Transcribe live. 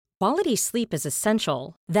Quality sleep is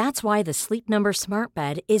essential. That's why the Sleep Number Smart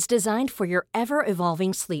Bed is designed for your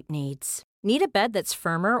ever-evolving sleep needs. Need a bed that's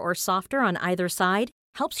firmer or softer on either side?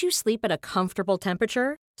 Helps you sleep at a comfortable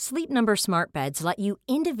temperature? Sleep Number Smart Beds let you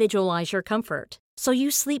individualize your comfort, so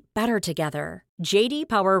you sleep better together. J.D.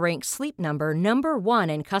 Power ranks Sleep Number number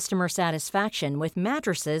one in customer satisfaction with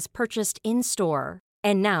mattresses purchased in-store.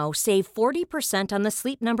 And now, save 40% on the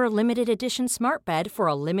Sleep Number Limited Edition Smart Bed for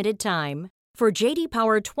a limited time. For J.D.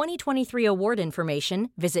 Power 2023 award information,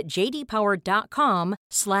 visit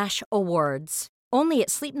jdpower.com/awards. Only at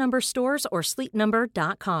Sleep Number stores or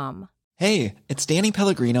sleepnumber.com. Hey, it's Danny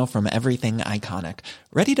Pellegrino from Everything Iconic.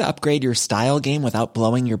 Ready to upgrade your style game without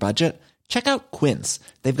blowing your budget? Check out Quince.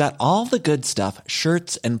 They've got all the good stuff,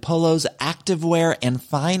 shirts and polos, activewear, and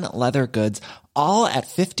fine leather goods, all at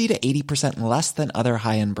 50 to 80% less than other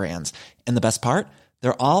high-end brands. And the best part?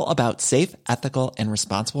 They're all about safe, ethical, and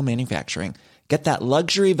responsible manufacturing. Get that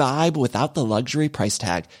luxury vibe without the luxury price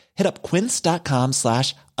tag. Hit up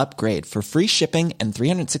quince.com/upgrade for free shipping and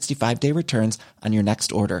 365-day returns on your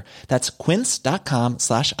next order. That's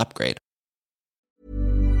quince.com/upgrade.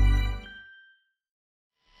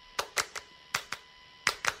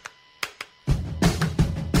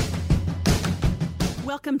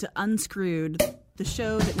 Welcome to Unscrewed, the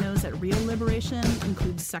show that knows that real liberation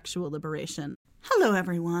includes sexual liberation. Hello,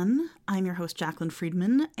 everyone. I'm your host, Jacqueline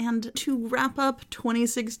Friedman, and to wrap up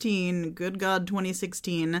 2016, good God,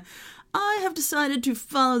 2016, I have decided to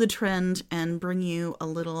follow the trend and bring you a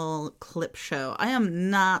little clip show. I am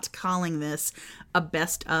not calling this a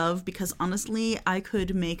best of, because honestly, I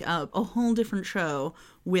could make up a whole different show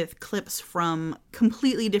with clips from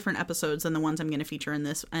completely different episodes than the ones I'm going to feature in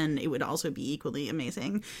this, and it would also be equally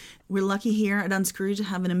amazing. We're lucky here at Unscrewed to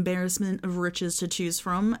have an embarrassment of riches to choose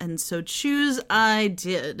from, and so choose I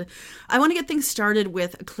did. I want to get things started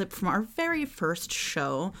with a clip from our very first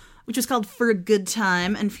show, which was called For a Good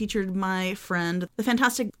Time and featured my friend, the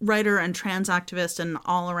fantastic writer and trans activist and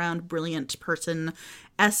all-around brilliant person,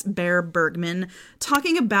 S. Bear Bergman,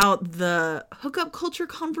 talking about the hookup culture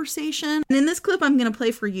conversation. And in this clip I'm going to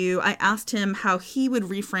play for you, I asked him how he would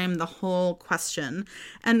reframe the whole question.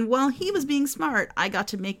 And while he was being smart, I got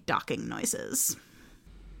to make docking noises.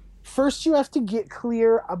 First, you have to get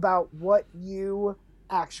clear about what you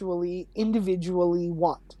actually individually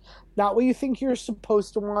want. Not what you think you're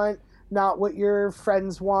supposed to want, not what your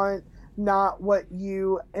friends want, not what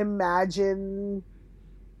you imagine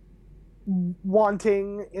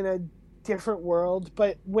wanting in a different world,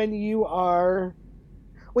 but when you're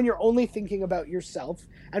only thinking about yourself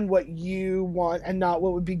and what you want and not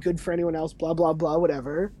what would be good for anyone else, blah, blah, blah,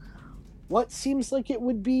 whatever, what seems like it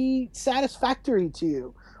would be satisfactory to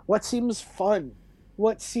you? What seems fun?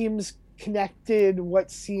 What seems connected?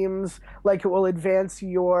 What seems like it will advance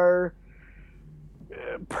your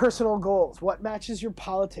personal goals? What matches your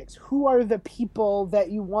politics? Who are the people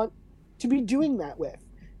that you want to be doing that with?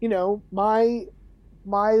 You know, my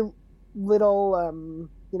little,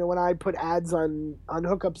 when I put ads on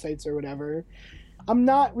hookup sites or whatever, I'm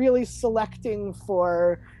not really selecting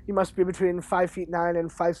for, you must be between 5'9"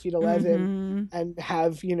 and 5'11" and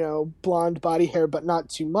have, blonde body hair, but not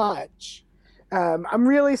too much. I'm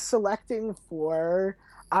really selecting for,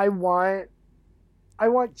 I want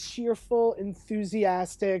cheerful,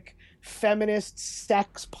 enthusiastic, feminist,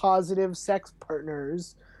 sex-positive sex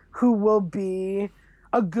partners who will be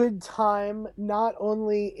a good time, not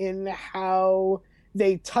only in how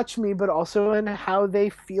they touch me, but also in how they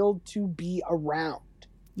feel to be around.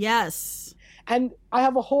 Yes. And I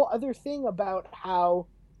have a whole other thing about how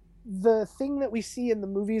the thing that we see in the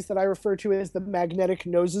movies that I refer to as the magnetic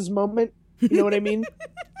noses moment, you know what I mean?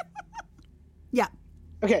 Yeah.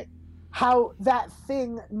 Okay. How that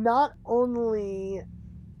thing not only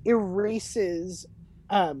erases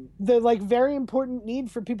the very important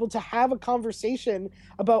need for people to have a conversation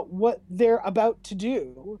about what they're about to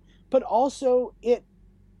do, but also it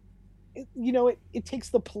takes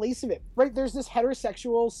the place of it, right? There's this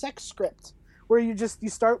heterosexual sex script where you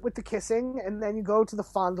start with the kissing, and then you go to the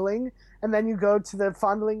fondling, and then you go to the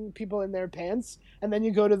fondling people in their pants, and then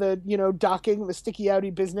you go to the docking, the sticky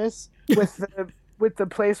outy business with the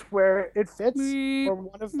place where it fits, or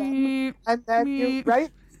one of them, and then you,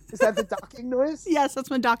 right? Is that the docking noise? Yes, that's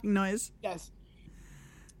my docking noise. Yes.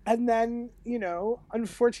 And then,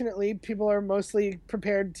 unfortunately, people are mostly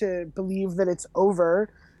prepared to believe that it's over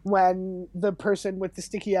when the person with the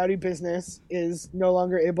sticky outy business is no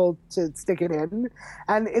longer able to stick it in.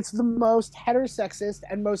 And it's the most heterosexist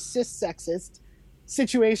and most cis-sexist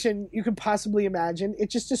situation you could possibly imagine. It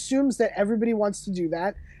just assumes that everybody wants to do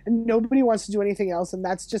that, and nobody wants to do anything else, and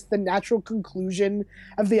that's just the natural conclusion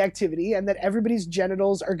of the activity, and that everybody's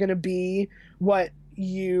genitals are going to be what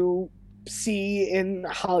you see in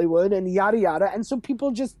Hollywood and yada yada, and so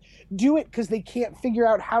people just do it because they can't figure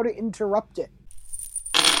out how to interrupt it.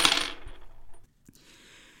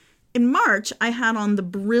 In March, I had on the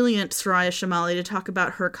brilliant Soraya Chemaly to talk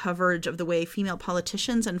about her coverage of the way female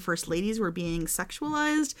politicians and first ladies were being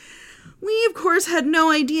sexualized. We, of course, had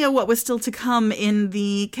no idea what was still to come in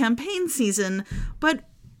the campaign season, but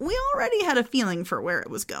we already had a feeling for where it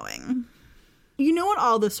was going. You know what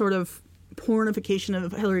all the sort of pornification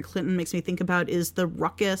of Hillary Clinton makes me think about is the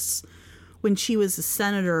ruckus when she was a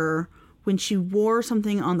senator, when she wore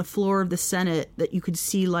something on the floor of the Senate that you could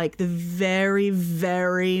see like the very,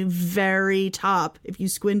 very, very top, if you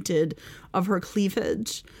squinted, of her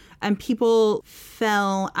cleavage. And people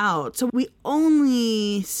fell out. So we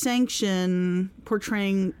only sanction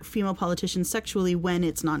portraying female politicians sexually when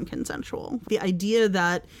it's non-consensual. The idea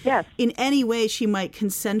that in any way she might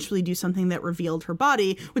consensually do something that revealed her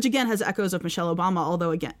body, which again has echoes of Michelle Obama,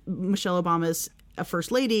 although again, Michelle Obama's a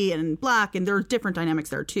first lady and black, and there are different dynamics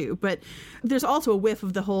there too. But there's also a whiff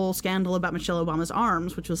of the whole scandal about Michelle Obama's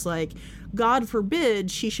arms, which was like, God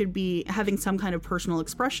forbid she should be having some kind of personal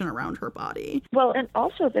expression around her body. Well, and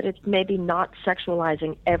also that it's maybe not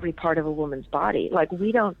sexualizing every part of a woman's body. Like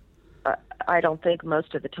we don't, I don't think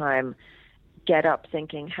most of the time get up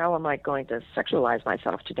thinking, how am I going to sexualize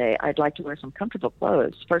myself today? I'd like to wear some comfortable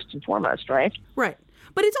clothes first and foremost, right? Right.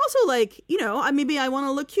 But it's also like, you know, maybe I want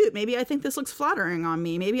to look cute. Maybe I think this looks flattering on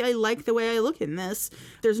me. Maybe I like the way I look in this.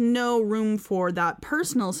 There's no room for that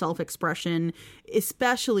personal self-expression,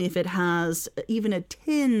 especially if it has even a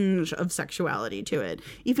tinge of sexuality to it,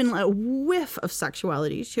 even a whiff of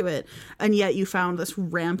sexuality to it. And yet you found this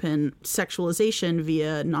rampant sexualization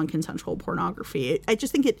via non-consensual pornography. I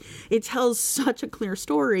just think it tells such a clear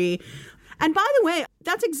story. And by the way,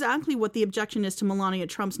 that's exactly what the objection is to Melania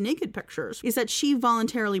Trump's naked pictures, is that she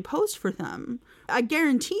voluntarily posed for them. I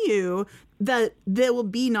guarantee you that there will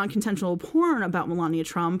be non-consensual porn about Melania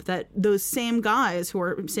Trump that those same guys who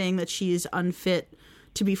are saying that she's unfit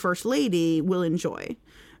to be first lady will enjoy.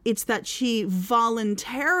 It's that she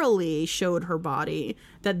voluntarily showed her body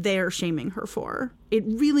that they're shaming her for. It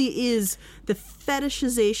really is the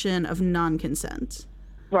fetishization of non-consent.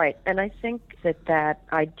 Right. And I think that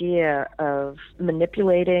idea of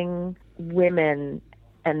manipulating women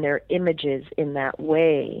and their images in that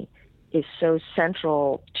way is so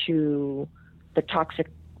central to the toxic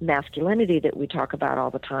masculinity that we talk about all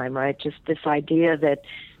the time, right? Just this idea that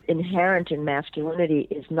inherent in masculinity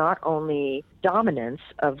is not only dominance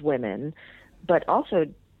of women, but also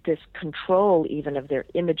this control even of their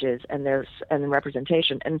images and their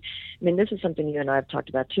representation. And I mean, this is something you and I have talked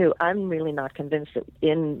about too. I'm really not convinced that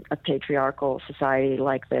in a patriarchal society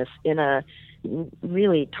like this, in a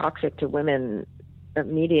really toxic to women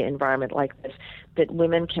media environment like this, that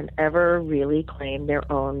women can ever really claim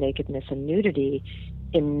their own nakedness and nudity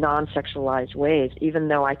in non-sexualized ways, even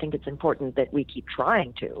though I think it's important that we keep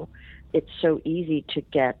trying to. It's so easy to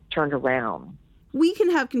get turned around. We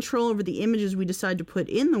can have control over the images we decide to put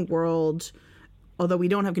in the world, although we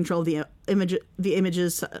don't have control of the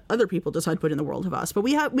images other people decide to put in the world of us. But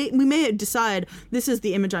we may decide this is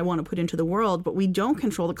the image I want to put into the world, but we don't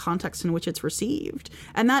control the context in which it's received.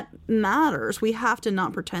 And that matters. We have to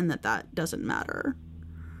not pretend that doesn't matter.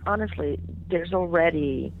 Honestly,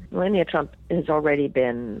 Melania Trump has already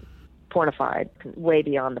been pornified way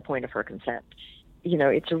beyond the point of her consent. You know,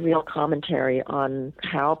 it's a real commentary on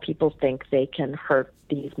how people think they can hurt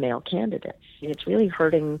these male candidates. It's really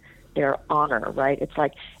hurting their honor, right? It's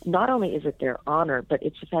like, not only is it their honor, but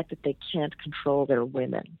it's the fact that they can't control their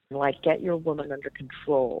women. Like, get your woman under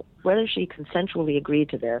control. Whether she consensually agreed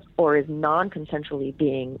to this or is non-consensually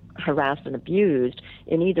being harassed and abused,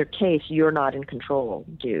 in either case, you're not in control,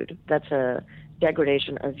 dude. That's a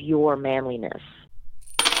degradation of your manliness.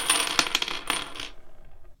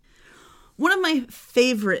 One of my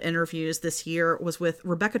favorite interviews this year was with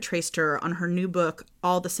Rebecca Traister on her new book,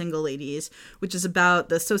 All the Single Ladies, which is about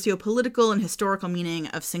the socio-political and historical meaning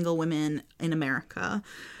of single women in America.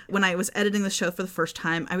 When I was editing the show for the first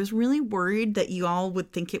time, I was really worried that you all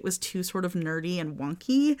would think it was too sort of nerdy and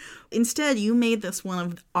wonky. Instead, you made this one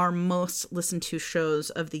of our most listened to shows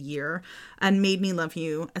of the year and made me love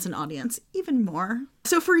you as an audience even more.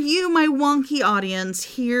 So for you, my wonky audience,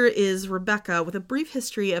 here is Rebecca with a brief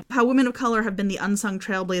history of how women of color have been the unsung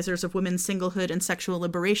trailblazers of women's singlehood and sexual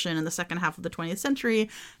liberation in the second half of the 20th century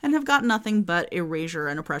and have got nothing but erasure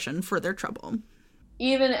and oppression for their trouble.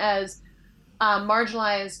 Even as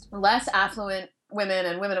marginalized, less affluent women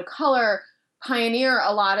and women of color pioneer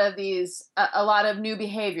a lot of new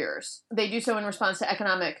behaviors. They do so in response to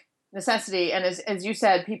economic necessity. And as you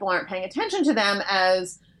said, people aren't paying attention to them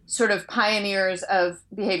as sort of pioneers of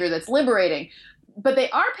behavior that's liberating. But they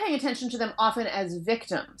are paying attention to them often as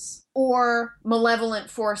victims or malevolent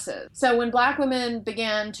forces. So when Black women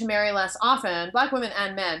began to marry less often, Black women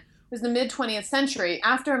and men, it was the mid-20th century.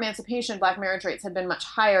 After emancipation, Black marriage rates had been much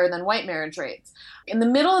higher than white marriage rates. In the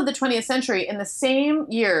middle of the 20th century, in the same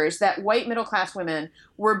years that white middle-class women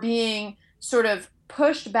were being sort of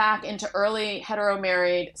pushed back into early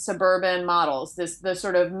hetero-married suburban models, the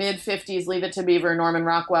sort of mid-50s Leave It to Beaver, Norman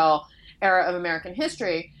Rockwell era of American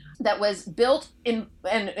history, that was built in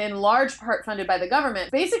large part funded by the government.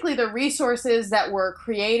 Basically, the resources that were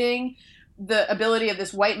creating the ability of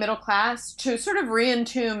this white middle class to sort of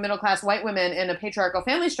re-entomb middle class white women in a patriarchal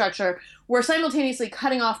family structure were simultaneously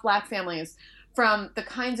cutting off Black families from the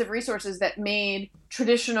kinds of resources that made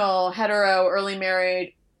traditional hetero, early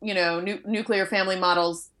married, nuclear family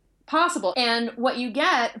models possible. And what you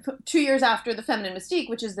get 2 years after the Feminine Mystique,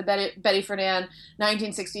 which is the Betty Friedan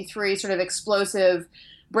 1963 sort of explosive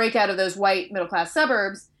breakout of those white middle-class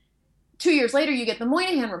suburbs, 2 years later you get the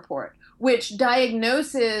Moynihan Report, which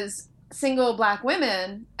diagnoses single Black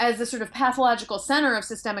women as the sort of pathological center of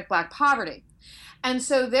systemic Black poverty. And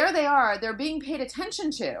so there they are, they're being paid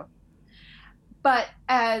attention to, but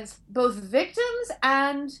as both victims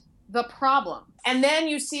and the problem. And then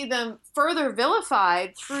you see them further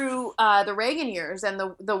vilified through the Reagan years and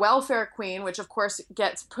the welfare queen, which of course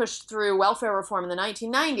gets pushed through welfare reform in the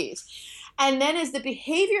 1990s. And then as the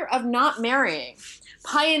behavior of not marrying,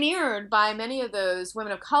 pioneered by many of those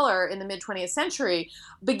women of color in the mid-20th century,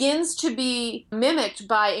 begins to be mimicked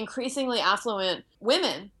by increasingly affluent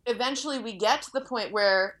women, eventually we get to the point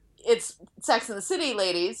where it's Sex and the City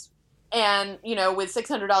ladies and, with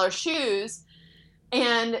 $600 shoes,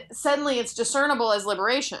 and suddenly it's discernible as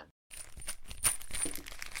liberation.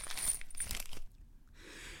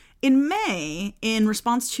 In May, in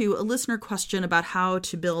response to a listener question about how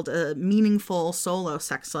to build a meaningful solo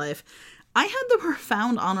sex life, I had the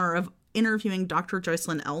profound honor of interviewing Dr.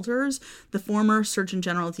 Joycelyn Elders, the former Surgeon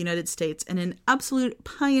General of the United States and an absolute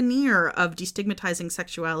pioneer of destigmatizing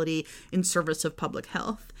sexuality in service of public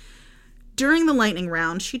health. During the lightning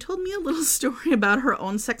round, she told me a little story about her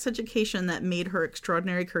own sex education that made her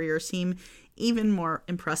extraordinary career seem even more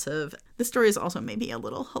impressive. The story is also maybe a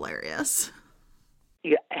little hilarious.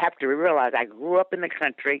 You have to realize I grew up in the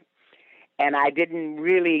country, and I didn't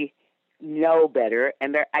really know better.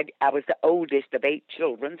 And I was the oldest of 8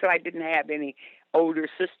 children, so I didn't have any older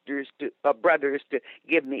sisters or brothers to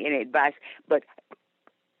give me any advice. But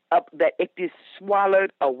that if you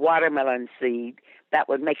swallowed a watermelon seed, that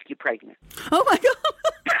would make you pregnant. Oh, my God.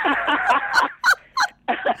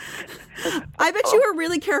 I bet you were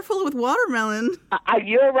really careful with watermelon.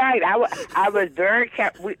 You're right. I was very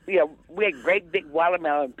careful. We had great big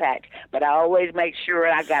watermelon patch, but I always make sure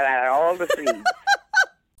I got out all the seeds.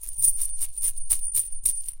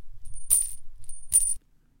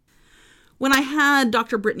 When I had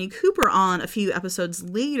Dr. Brittany Cooper on a few episodes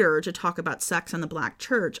later to talk about sex and the Black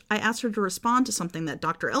church, I asked her to respond to something that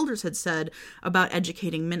Dr. Elders had said about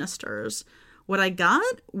educating ministers. What I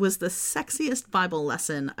got was the sexiest Bible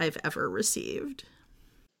lesson I've ever received.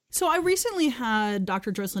 So I recently had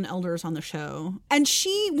Dr. Joycelyn Elders on the show, and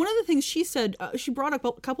one of the things she said, she brought up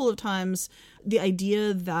a couple of times the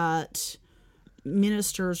idea that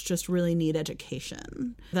ministers just really need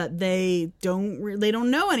education, that they don't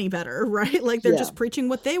know any better, right? Like they're just preaching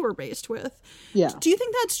what they were raised with. Yeah. Do you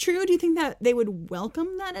think that's true? Do you think that they would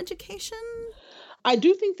welcome that education? I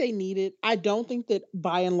do think they need it. I don't think that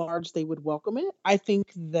by and large they would welcome it. I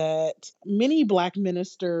think that many Black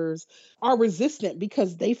ministers are resistant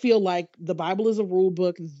because they feel like the Bible is a rule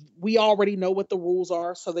book. We already know what the rules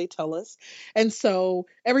are, so they tell us. And so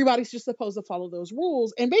everybody's just supposed to follow those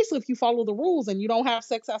rules. And basically, if you follow the rules and you don't have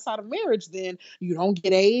sex outside of marriage, then you don't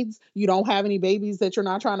get AIDS, you don't have any babies that you're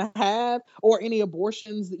not trying to have, or any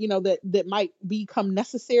abortions, that might become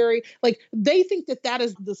necessary. Like, they think that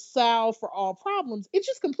is the salve for all problems. It's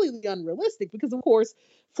just completely unrealistic because, of course,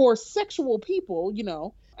 for sexual people,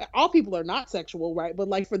 all people are not sexual, right? But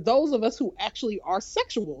like for those of us who actually are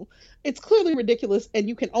sexual, it's clearly ridiculous, and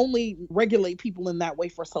you can only regulate people in that way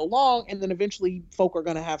for so long, and then eventually folk are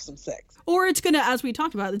going to have some sex. Or it's going to, as we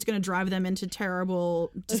talked about, it's going to drive them into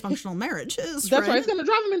terrible dysfunctional marriages. That's right. It's going to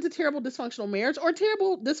drive them into terrible dysfunctional marriage or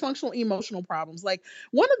terrible dysfunctional emotional problems. Like,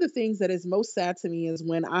 one of the things that is most sad to me is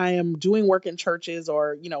when I am doing work in churches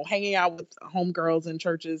or, hanging out with homegirls in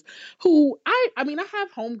churches who I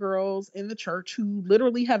have homegirls in the church who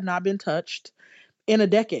literally have not been touched in a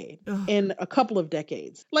decade, Ugh. in a couple of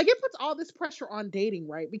decades. Like, it puts all this pressure on dating,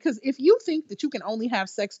 right? Because if you think that you can only have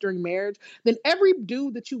sex during marriage, then every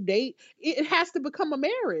dude that you date, it has to become a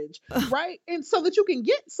marriage, right? And so that you can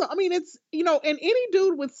get some, I mean, it's, and any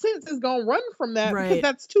dude with sense is going to run from that because Right.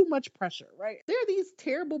 that's too much pressure, right? There are these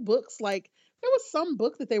terrible books, like, there was some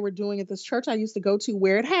book that they were doing at this church I used to go to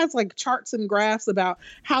where it has like charts and graphs about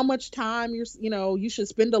how much time you should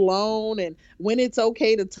spend alone, and when it's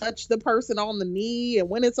okay to touch the person on the knee, and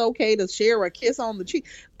when it's okay to share a kiss on the cheek.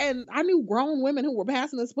 And I knew grown women who were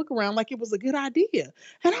passing this book around like it was a good idea.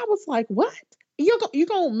 And I was like, what? You're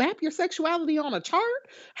going to map your sexuality on a chart?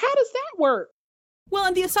 How does that work? Well,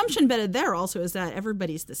 and the assumption embedded there also is that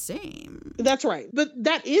everybody's the same. That's right. But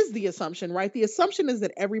that is the assumption, right? The assumption is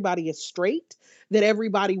that everybody is straight, that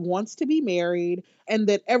everybody wants to be married, and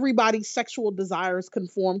that everybody's sexual desires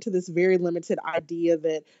conform to this very limited idea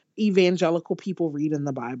that evangelical people read in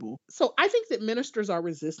the Bible. So I think that ministers are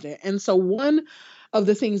resistant. And so one of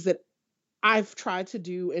the things that I've tried to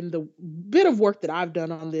do in the bit of work that I've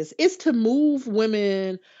done on this is to move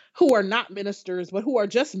women who are not ministers, but who are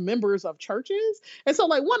just members of churches. And so,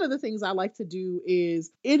 like, one of the things I like to do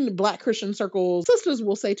is in Black Christian circles, sisters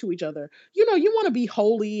will say to each other, you want to be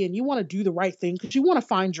holy and you want to do the right thing because you want to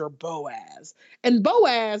find your Boaz. And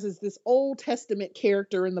Boaz is this Old Testament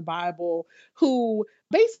character in the Bible who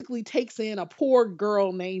basically takes in a poor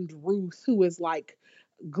girl named Ruth, who is like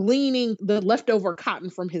gleaning the leftover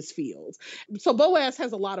cotton from his fields. So Boaz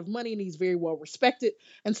has a lot of money and he's very well respected.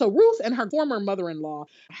 And so Ruth and her former mother-in-law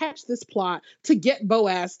hatched this plot to get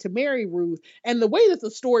Boaz to marry Ruth. And the way that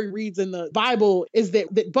the story reads in the Bible is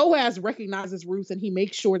that Boaz recognizes Ruth and he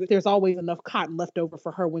makes sure that there's always enough cotton left over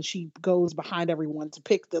for her when she goes behind everyone to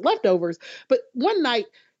pick the leftovers. But one night,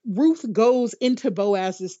 Ruth goes into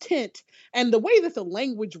Boaz's tent, and the way that the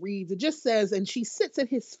language reads, it just says, and she sits at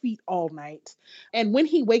his feet all night. And when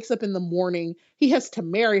he wakes up in the morning, he has to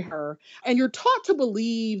marry her. And you're taught to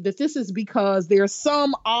believe that this is because there's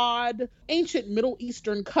some odd ancient Middle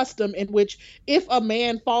Eastern custom in which if a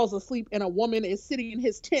man falls asleep and a woman is sitting in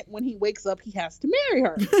his tent when he wakes up, he has to marry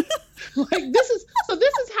her. This is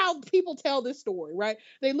how people tell this story, right?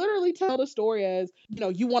 They literally tell the story as,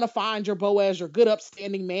 you want to find your Boaz, your good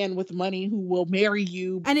upstanding man with money who will marry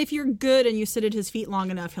you. And if you're good and you sit at his feet long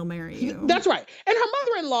enough, he'll marry you. That's right. And her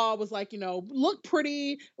mother-in-law was like, look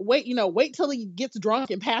pretty, wait till he gets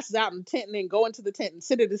drunk and passes out in the tent and then go into the tent and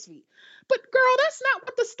sit at his feet. But girl, that's not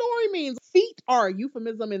what the story means. Feet are a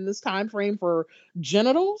euphemism in this time frame for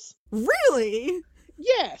genitals. Really?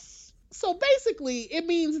 Yes. So basically it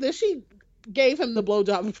means that she gave him the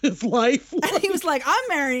blowjob of his life. And he was like, I'm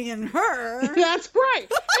marrying her. That's right.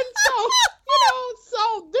 And so,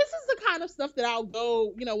 so this is the kind of stuff that I'll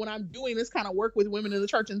go, when I'm doing this kind of work with women in the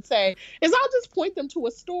church and say, is I'll just point them to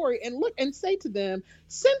a story and look and say to them,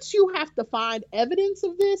 since you have to find evidence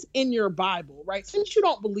of this in your Bible, right? Since you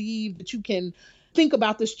don't believe that you can think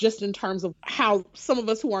about this just in terms of how some of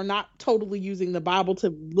us who are not totally using the Bible to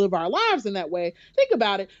live our lives in that way, think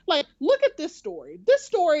about it. Like, look at this story. This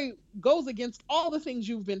story goes against all the things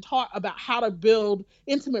you've been taught about how to build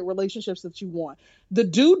intimate relationships that you want. The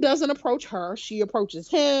dude doesn't approach her. She approaches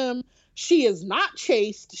him. She is not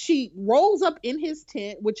chaste. She rolls up in his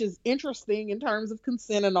tent, which is interesting in terms of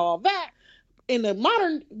consent and all that in a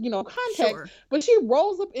modern, context. Sure. But she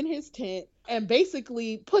rolls up in his tent and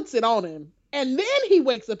basically puts it on him. And then he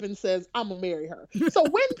wakes up and says, I'm going to marry her. So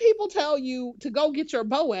when people tell you to go get your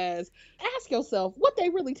Boaz, ask yourself what they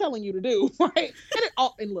really telling you to do, right?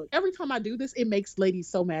 And look, every time I do this, it makes ladies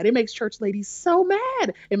so mad. It makes church ladies so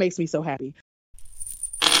mad. It makes me so happy.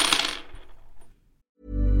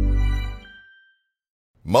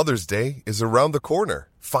 Mother's Day is around the corner.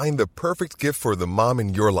 Find the perfect gift for the mom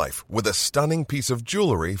in your life with a stunning piece of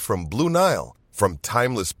jewelry from Blue Nile. From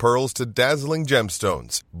timeless pearls to dazzling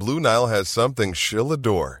gemstones, Blue Nile has something she'll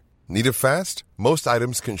adore. Need it fast? Most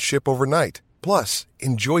items can ship overnight. Plus,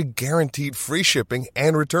 enjoy guaranteed free shipping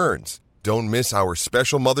and returns. Don't miss our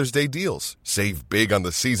special Mother's Day deals. Save big on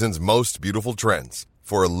the season's most beautiful trends.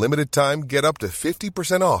 For a limited time, get up to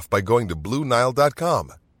 50% off by going to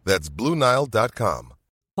BlueNile.com. That's BlueNile.com.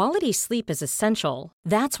 Quality sleep is essential.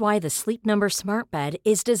 That's why the Sleep Number Smart Bed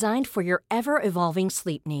is designed for your ever-evolving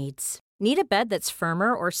sleep needs. Need a bed that's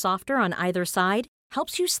firmer or softer on either side?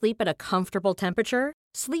 Helps you sleep at a comfortable temperature?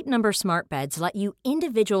 Sleep Number Smart Beds let you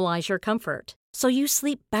individualize your comfort, so you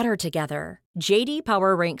sleep better together. J.D.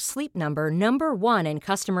 Power ranks Sleep Number number 1 in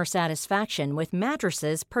customer satisfaction with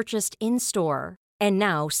mattresses purchased in-store. And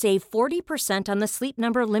now, save 40% on the Sleep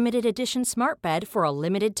Number Limited Edition Smart Bed for a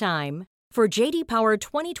limited time. For J.D. Power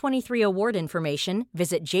 2023 award information,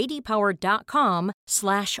 visit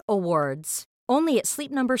jdpower.com/awards. Only at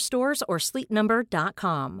Sleep Number stores or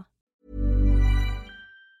sleepnumber.com.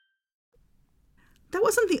 That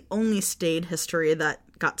wasn't the only staid history that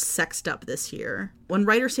got sexed up this year. When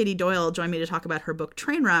writer Sadie Doyle joined me to talk about her book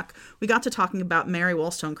Trainwreck, we got to talking about Mary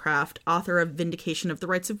Wollstonecraft, author of Vindication of the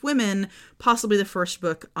Rights of Women, possibly the first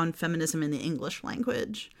book on feminism in the English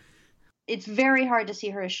language. It's very hard to see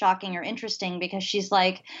her as shocking or interesting because she's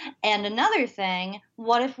like, and another thing,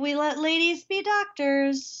 what if we let ladies be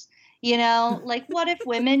doctors? You know, like, what if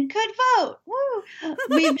women could vote? Woo!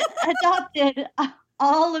 We've adopted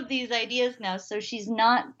all of these ideas now. So she's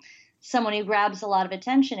not someone who grabs a lot of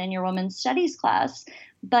attention in your women's studies class,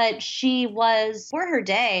 but she was, for her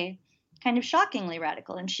day, kind of shockingly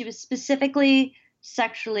radical. And she was specifically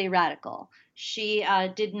sexually radical. She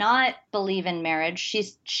did not believe in marriage.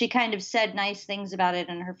 She kind of said nice things about it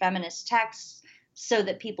in her feminist texts so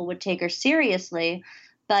that people would take her seriously.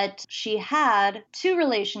 But she had 2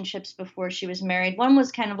 relationships before she was married. One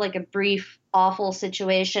was kind of like a brief, awful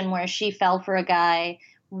situation where she fell for a guy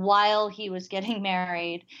while he was getting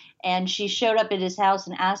married. And she showed up at his house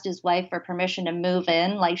and asked his wife for permission to move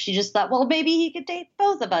in. Like, she just thought, well, maybe he could date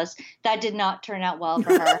both of us. That did not turn out well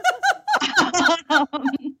for her.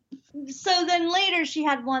 So then later she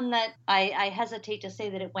had one that I hesitate to say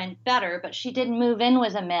that it went better, but she did move in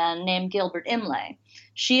with a man named Gilbert Imlay.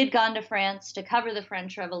 She had gone to France to cover the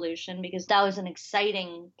French Revolution because that was an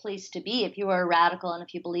exciting place to be if you were a radical and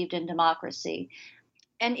if you believed in democracy.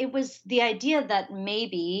 And it was the idea that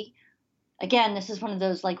maybe, again, this is one of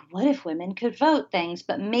those like, what if women could vote things,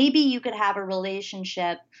 but maybe you could have a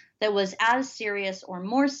relationship that was as serious or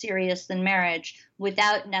more serious than marriage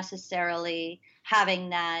without necessarily having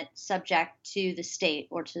that subject to the state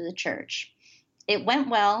or to the church. It went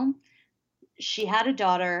well. She had a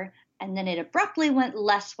daughter, and then it abruptly went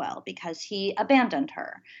less well because he abandoned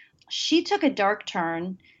her. She took a dark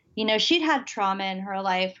turn. You know, she'd had trauma in her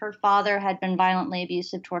life. Her father had been violently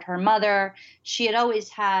abusive toward her mother. She had always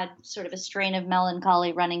had sort of a strain of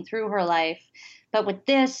melancholy running through her life. But with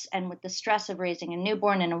this and with the stress of raising a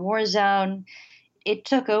newborn in a war zone, it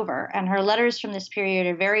took over. And her letters from this period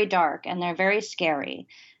are very dark and they're very scary.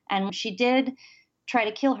 And she did try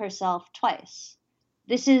to kill herself twice.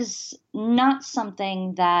 This is not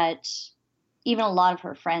something that even a lot of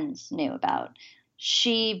her friends knew about.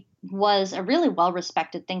 She was a really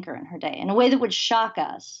well-respected thinker in her day in a way that would shock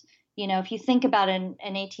us. You know, if you think about an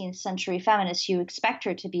 18th century feminist, you expect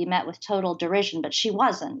her to be met with total derision, but she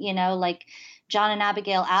wasn't. You know, like John and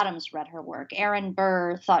Abigail Adams read her work. Aaron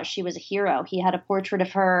Burr thought she was a hero. He had a portrait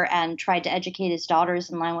of her and tried to educate his daughters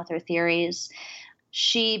in line with her theories.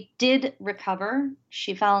 She did recover.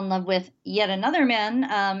 She fell in love with yet another man,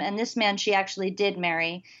 and this man she actually did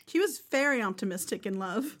marry. She was very optimistic in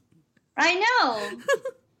love. I know.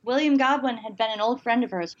 William Godwin had been an old friend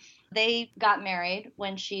of hers. They got married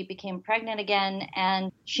when she became pregnant again,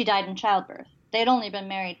 and she died in childbirth. They'd only been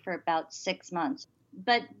married for about 6 months.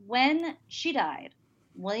 But when she died,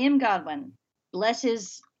 William Godwin, bless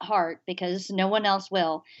his heart, because no one else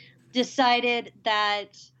will, decided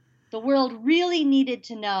that the world really needed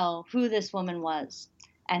to know who this woman was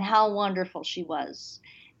and how wonderful she was.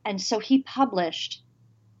 And so he published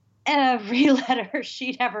every letter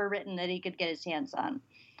she'd ever written that he could get his hands on.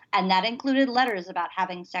 And that included letters about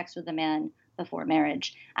having sex with a man before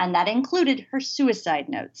marriage. And that included her suicide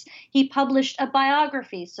notes. He published a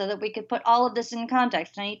biography so that we could put all of this in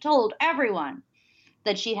context. And he told everyone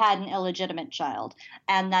that she had an illegitimate child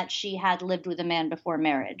and that she had lived with a man before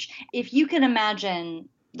marriage. If you can imagine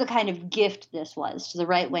the kind of gift this was to the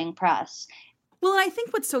right-wing press. Well, I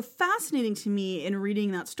think what's so fascinating to me in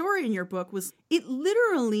reading that story in your book was it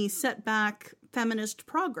literally set back feminist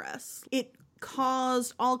progress. It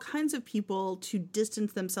caused all kinds of people to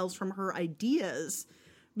distance themselves from her ideas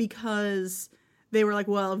because they were like,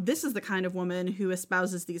 well, if this is the kind of woman who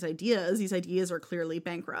espouses these ideas are clearly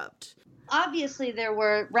bankrupt. Obviously, there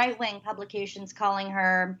were right-wing publications calling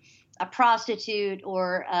her a prostitute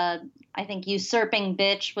or I think usurping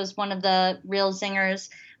bitch was one of the real zingers.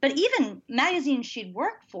 But even magazines she'd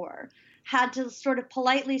worked for had to sort of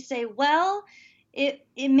politely say, well, it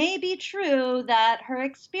may be true that her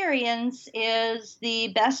experience is the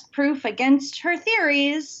best proof against her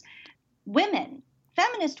theories. Women,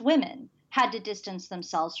 feminist women, had to distance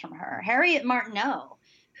themselves from her. Harriet Martineau,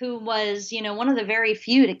 who was, one of the very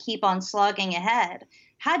few to keep on slogging ahead,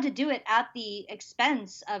 had to do it at the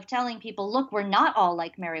expense of telling people, look, we're not all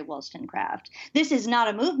like Mary Wollstonecraft. This is not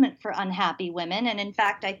a movement for unhappy women. And in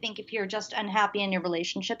fact, I think if you're just unhappy in your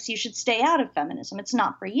relationships, you should stay out of feminism. It's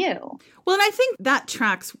not for you. Well, and I think that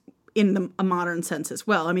tracks in a modern sense as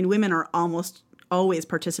well. I mean, women are almost always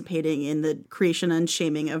participating in the creation and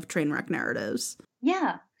shaming of train wreck narratives.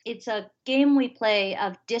 Yeah. It's a game we play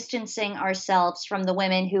of distancing ourselves from the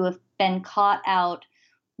women who have been caught out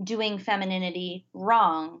doing femininity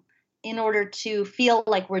wrong in order to feel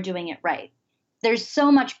like we're doing it right. There's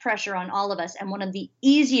so much pressure on all of us, and one of the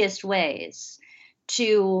easiest ways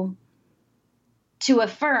to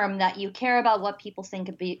affirm that you care about what people think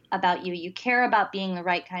about you, you care about being the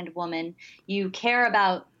right kind of woman, you care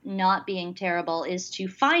about not being terrible, is to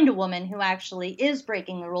find a woman who actually is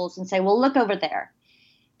breaking the rules and say, well, look over there.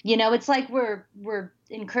 You know, it's like we're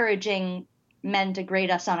encouraging men to grade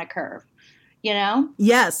us on a curve. You know?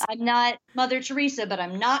 Yes. I'm not Mother Teresa, but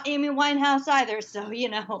I'm not Amy Winehouse either, so, you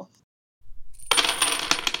know.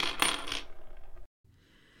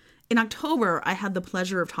 In October, I had the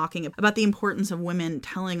pleasure of talking about the importance of women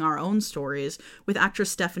telling our own stories with actress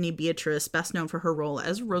Stephanie Beatrice, best known for her role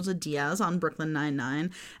as Rosa Diaz on Brooklyn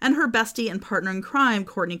Nine-Nine, and her bestie and partner in crime,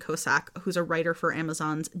 Courtney Kosak, who's a writer for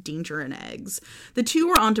Amazon's Danger and Eggs. The two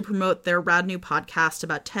were on to promote their rad new podcast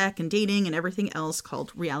about tech and dating and everything else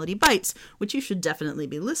called Reality Bites, which you should definitely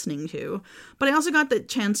be listening to. But I also got the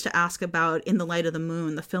chance to ask about In the Light of the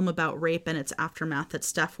Moon, the film about rape and its aftermath that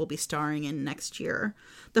Steph will be starring in next year.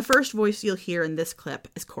 The first voice you'll hear in this clip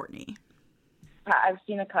is Courtney. I've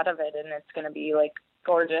seen a cut of it, and it's going to be, like,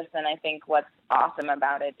 gorgeous, and I think what's awesome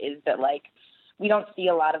about it is that, like, we don't see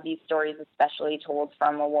a lot of these stories, especially told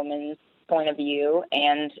from a woman's point of view,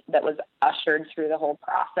 and that was ushered through the whole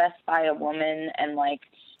process by a woman, and, like,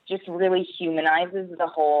 just really humanizes the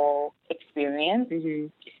whole experience. Mm-hmm.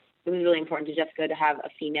 It was really important to Jessica to have a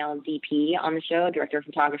female DP on the show, director of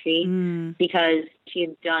photography, because she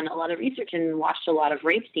had done a lot of research and watched a lot of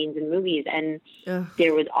rape scenes in movies, and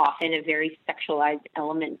there was often a very sexualized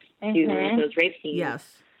element to those rape scenes. Yes.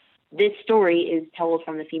 This story is told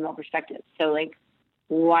from the female perspective. So, like,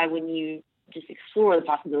 why wouldn't you just explore the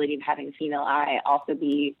possibility of having a female eye also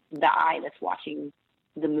be the eye that's watching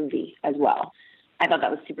the movie as well? I thought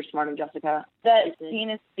that was super smart of Jessica. That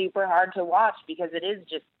scene is super hard to watch because it is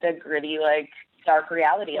just the gritty, like, dark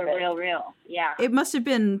reality of it. Real. Yeah. It must have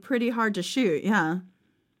been pretty hard to shoot, yeah.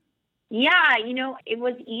 Yeah, you know, it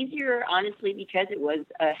was easier, honestly, because it was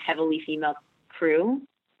a heavily female crew.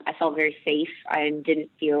 I felt very safe. I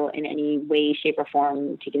didn't feel in any way, shape, or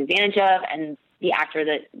form taken advantage of. And the actor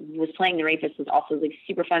that was playing the rapist was also, like,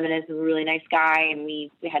 super feminist and a really nice guy. And we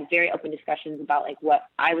had very open discussions about, like, what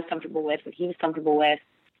I was comfortable with, what he was comfortable with.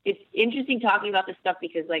 It's interesting talking about this stuff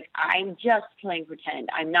because, like, I'm just playing pretend.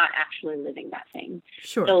 I'm not actually living that thing.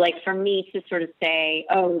 Sure. So, like, for me to sort of say,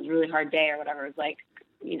 oh, it was a really hard day or whatever, it's like,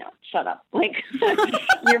 you know, shut up. Like,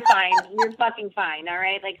 you're fine. You're fucking fine, all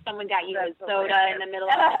right? Like, someone got you a soda in the middle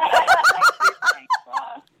of the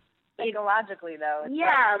psychologically, though.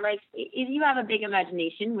 Yeah, like, if you have a big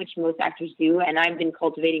imagination, which most actors do, and I've been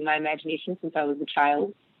cultivating my imagination since I was a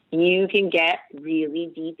child, you can get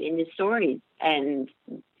really deep into stories. And,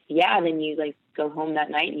 yeah, then you, like, go home that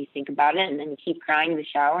night and you think about it, and then you keep crying in the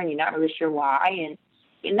shower, and you're not really sure why. And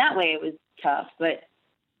in that way, it was tough. But,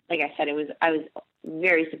 like I said, I was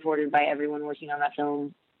very supported by everyone working on that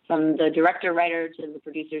film, from the director, writer, to the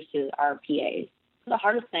producers, to our PAs. The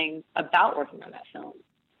hardest thing about working on that film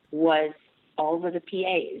was all of the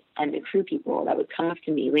PAs and the crew people that would come up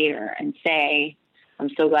to me later and say, I'm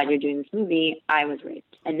so glad you're doing this movie. I was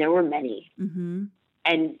raped. And there were many. Mm-hmm.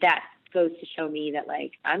 And that goes to show me that,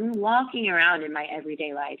 like, I'm walking around in my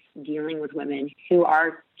everyday life dealing with women who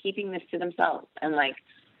are keeping this to themselves and, like,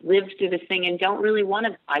 lived through this thing and don't really want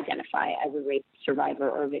to identify as a rape survivor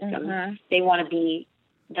or victim. Mm-hmm. They want to be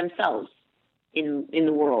themselves in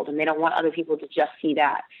the world, and they don't want other people to just see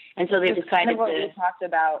that. And so they decided kind of what we talked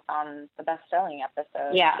about on the best-selling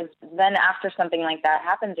episode. Yeah. Then after something like that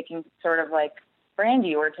happens, it can sort of, like, brand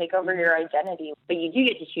you or take over your identity. But you do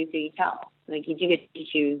get to choose who you tell. Like, you do get to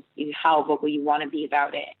choose how vocal you want to be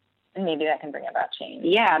about it. And maybe that can bring about change.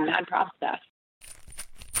 Yeah, mad process.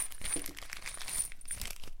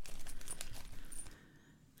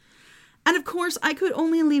 And of course, I could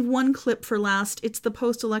only leave one clip for last. It's the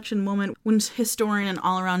post-election moment when historian and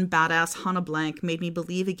all-around badass Hannah Blank made me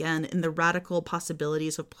believe again in the radical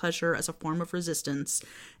possibilities of pleasure as a form of resistance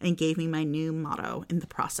and gave me my new motto in the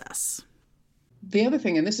process. The other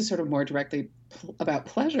thing, and this is sort of more directly about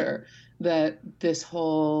pleasure, that this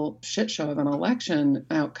whole shit show of an election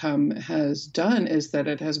outcome has done is that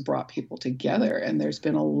it has brought people together. And there's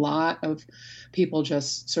been a lot of people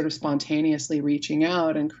just sort of spontaneously reaching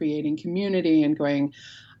out and creating community and going,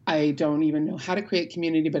 I don't even know how to create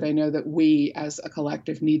community, but I know that we as a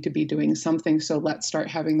collective need to be doing something. So let's start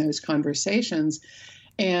having those conversations.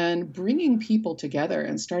 And bringing people together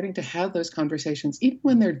and starting to have those conversations, even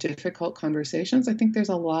when they're difficult conversations, I think there's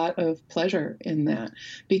a lot of pleasure in that,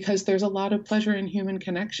 because there's a lot of pleasure in human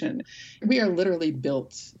connection. We are literally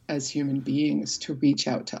built as human beings to reach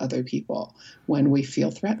out to other people when we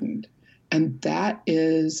feel threatened. And that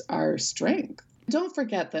is our strength. Don't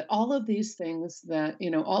forget that all of these things that,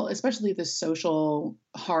 especially the social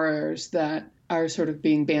horrors that are sort of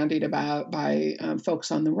being bandied about by folks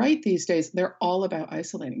on the right these days, they're all about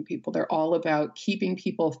isolating people. They're all about keeping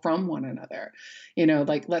people from one another.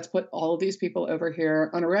 Like, let's put all of these people over here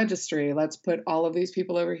on a registry. Let's put all of these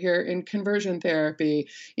people over here in conversion therapy.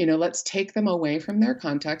 Let's take them away from their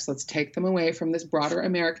context. Let's take them away from this broader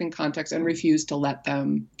American context and refuse to let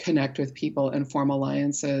them connect with people and form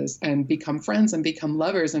alliances and become friends and become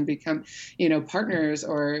lovers and become, partners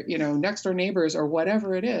or, next door neighbors or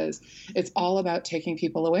whatever it is. It's all about taking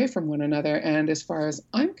people away from one another. And as far as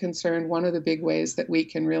I'm concerned, one of the big ways that we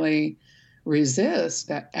can really resist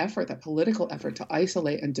that effort, that political effort to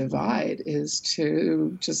isolate and divide, is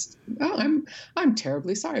to just, I'm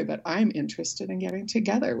terribly sorry, but I'm interested in getting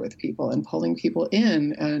together with people and pulling people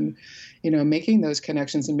in and, making those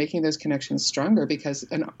connections and making those connections stronger, because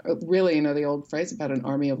really, the old phrase about an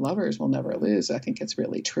army of lovers will never lose. I think it's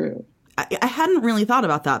really true. I hadn't really thought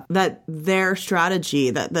about that their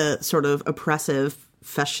strategy, that the sort of oppressive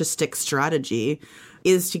fascistic strategy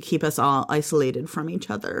is to keep us all isolated from each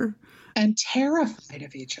other. And terrified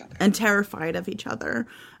of each other.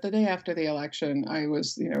 The day after the election, I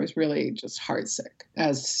was really just heartsick,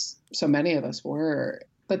 as so many of us were.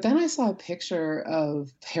 But then I saw a picture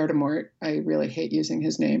of Herr de Mort. I really hate using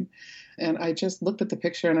his name. And I just looked at the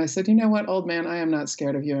picture and I said, you know what, old man, I am not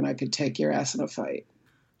scared of you and I could take your ass in a fight.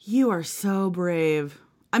 You are so brave.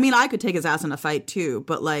 I mean, I could take his ass in a fight too,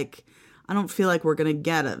 but I don't feel like we're going to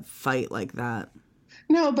get a fight like that.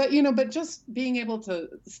 No, but just being able to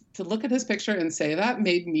look at his picture and say that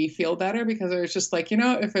made me feel better, because it was just like,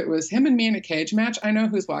 if it was him and me in a cage match, I know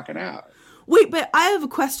who's walking out. Wait, but I have a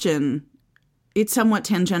question. It's somewhat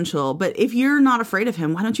tangential, but if you're not afraid of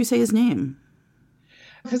him, why don't you say his name?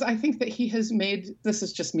 Because I think that he has made, this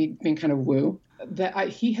is just me being kind of woo, that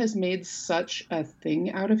he has made such a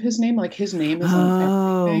thing out of his name. Like, his name is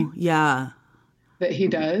on everything. Yeah. That he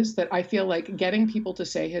does, that I feel like getting people to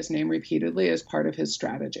say his name repeatedly is part of his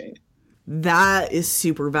strategy. That is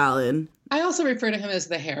super valid. I also refer to him as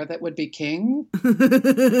the hair that would be king.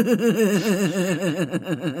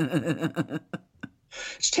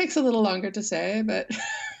 Which takes a little longer to say, but...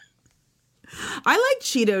 I like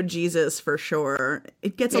Cheeto Jesus for sure.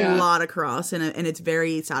 It gets a lot across, and it's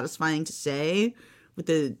very satisfying to say with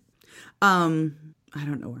the... I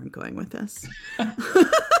don't know where I'm going with this.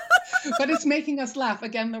 But it's making us laugh.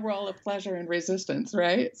 Again, the role of pleasure and resistance,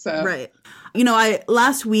 right? So right.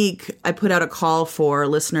 Last week I put out a call for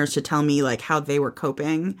listeners to tell me how they were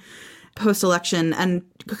coping post-election, and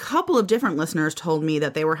a couple of different listeners told me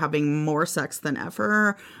that they were having more sex than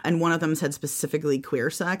ever, and one of them said specifically queer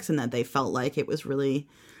sex, and that they felt like it was really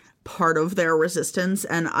part of their resistance.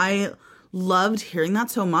 And I loved hearing that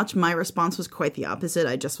so much. My response was quite the opposite.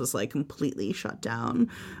 I just was completely shut down.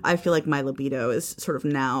 I feel like my libido is sort of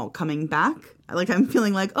now coming back. I'm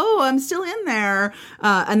feeling I'm still in there.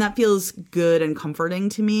 And that feels good and comforting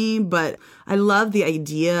to me. But I love the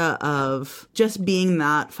idea of just being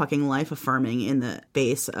that fucking life affirming in the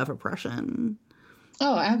face of oppression.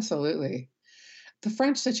 Oh, absolutely. The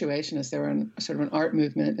French Situationists, they were sort of an art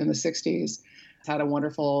movement in the 60s. Had a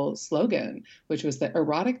wonderful slogan, which was that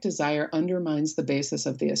erotic desire undermines the basis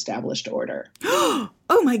of the established order. Oh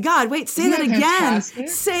my God, wait, say that again. Fantastic?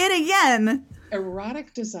 Say it again.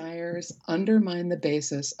 Erotic desires undermine the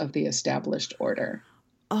basis of the established order.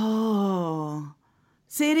 Oh,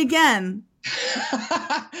 say it again.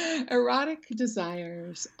 Erotic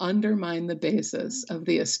desires undermine the basis of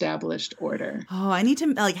the established order. Oh, I need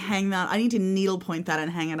to hang that. I need to needlepoint that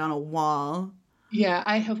and hang it on a wall. Yeah,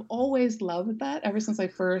 I have always loved that ever since I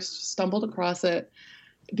first stumbled across it,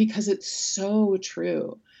 because it's so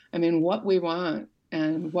true. I mean, what we want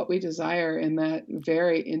and what we desire in that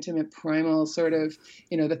very intimate, primal sort of,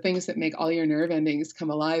 the things that make all your nerve endings come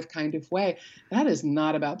alive kind of way, that is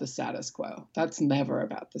not about the status quo. That's never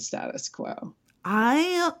about the status quo.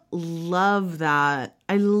 I love that.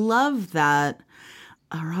 I love that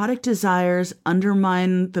erotic desires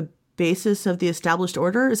undermine the basis of the established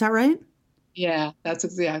order. Is that right? Yeah, that's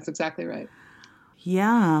exactly right.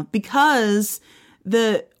 Yeah, because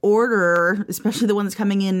the order, especially the one that's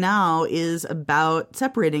coming in now, is about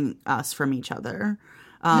separating us from each other.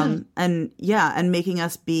 And making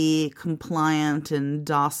us be compliant and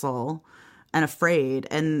docile. and afraid,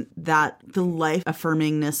 and that the life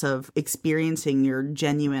affirmingness of experiencing your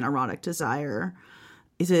genuine erotic desire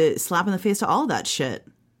is a slap in the face to all that shit.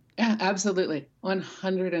 Yeah, absolutely.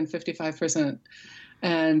 155%.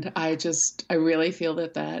 And I really feel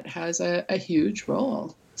that has a huge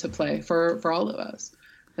role to play for all of us,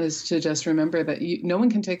 is to just remember that no one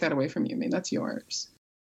can take that away from you. I mean, that's yours.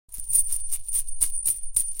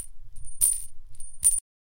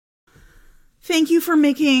 Thank you for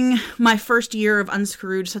making my first year of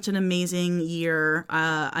Unscrewed such an amazing year.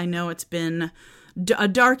 I know it's been a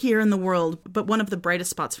dark year in the world, but one of the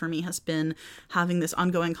brightest spots for me has been having this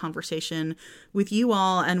ongoing conversation with you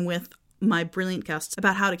all and with my brilliant guests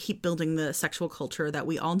about how to keep building the sexual culture that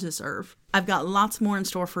we all deserve. I've got lots more in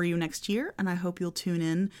store for you next year, and I hope you'll tune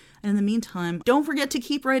in. And in the meantime, don't forget to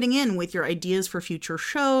keep writing in with your ideas for future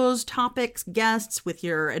shows, topics, guests, with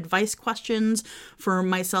your advice questions for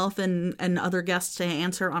myself and other guests to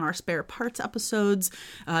answer on our Spare Parts episodes.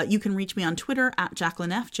 You can reach me on Twitter at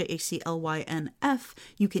JaclynF, JaclynF.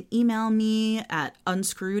 You can email me at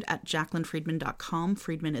unscrewed@jaclynfriedman.com.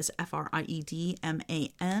 Friedman is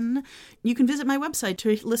Friedman. You can visit my website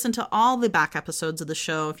to listen to all the back episodes of the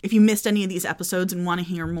show. If you missed any of these episodes and want to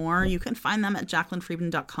hear more, you can find them at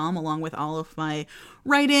jaclynfriedman.com, along with all of my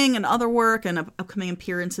writing and other work and upcoming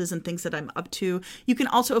appearances and things that I'm up to. You can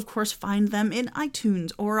also, of course, find them in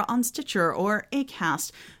iTunes or on Stitcher or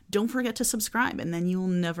Acast. Don't forget to subscribe, and then you'll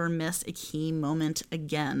never miss a key moment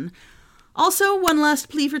again. Also, one last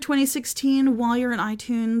plea for 2016, while you're in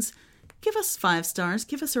iTunes, give us 5 stars,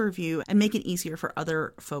 give us a review, and make it easier for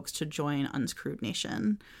other folks to join Unscrewed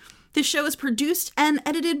Nation. This show is produced and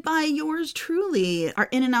edited by yours truly. Our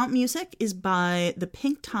in and out music is by The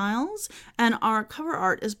Pink Tiles, and our cover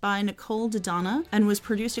art is by Nicole Dodonna and was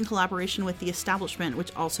produced in collaboration with The Establishment,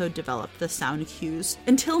 which also developed the sound cues.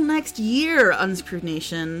 Until next year, Unscrewed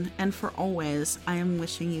Nation, and for always, I am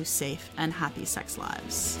wishing you safe and happy sex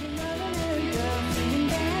lives.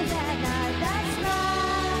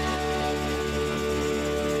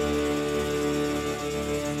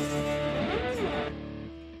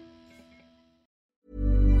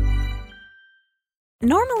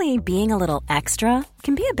 Normally, being a little extra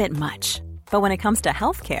can be a bit much, but when it comes to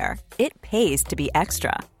healthcare, it pays to be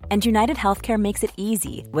extra. And United Healthcare makes it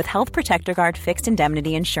easy with Health Protector Guard fixed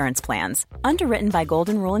indemnity insurance plans. Underwritten by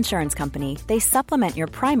Golden Rule Insurance Company, they supplement your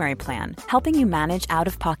primary plan, helping you manage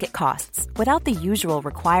out-of-pocket costs without the usual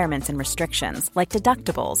requirements and restrictions like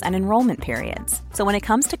deductibles and enrollment periods. So when it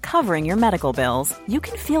comes to covering your medical bills, you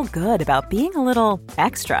can feel good about being a little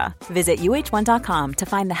extra. Visit UH1.com to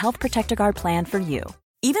find the Health Protector Guard plan for you.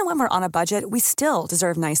 Even when we're on a budget, we still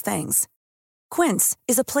deserve nice things. Quince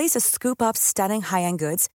is a place to scoop up stunning high-end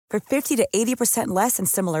goods for 50 to 80% less than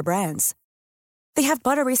similar brands. They have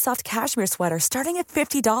buttery soft cashmere sweaters starting at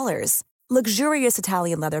 $50, luxurious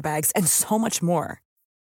Italian leather bags, and so much more.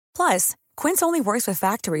 Plus, Quince only works with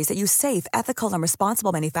factories that use safe, ethical, and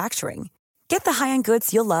responsible manufacturing. Get the high-end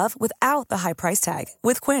goods you'll love without the high price tag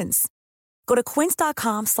with Quince. Go to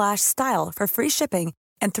quince.com/style for free shipping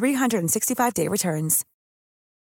and 365-day returns.